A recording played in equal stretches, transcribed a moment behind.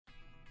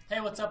Hey,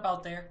 what's up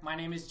out there? My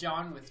name is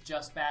John with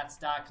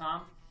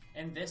JustBats.com,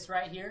 and this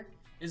right here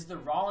is the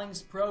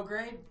Rawlings Pro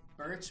Grade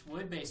Birch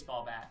Wood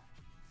Baseball Bat.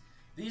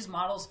 These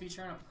models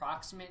feature an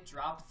approximate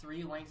drop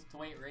 3 length to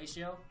weight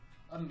ratio,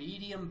 a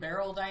medium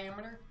barrel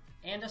diameter,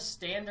 and a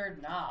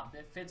standard knob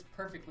that fits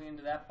perfectly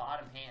into that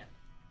bottom hand.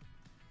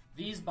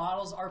 These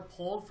bottles are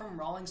pulled from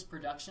Rawlings'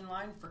 production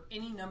line for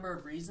any number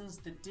of reasons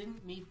that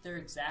didn't meet their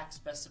exact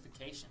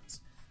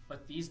specifications,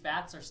 but these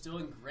bats are still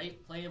in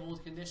great playable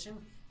condition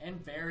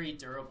and very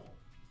durable.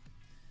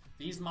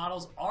 These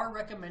models are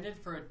recommended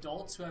for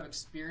adults who have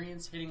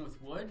experience hitting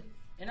with wood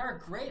and are a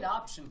great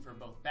option for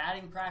both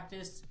batting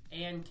practice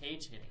and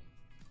cage hitting.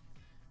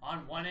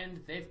 On one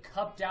end, they've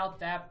cupped out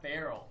that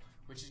barrel,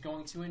 which is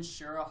going to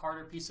ensure a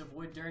harder piece of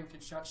wood during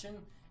construction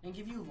and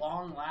give you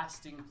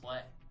long-lasting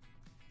play.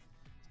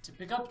 To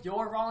pick up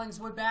your Rawlings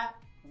wood bat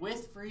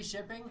with free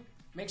shipping,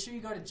 make sure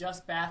you go to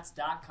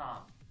JustBats.com.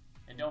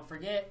 And don't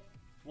forget,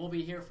 we'll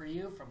be here for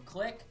you from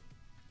click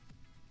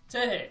to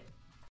hit.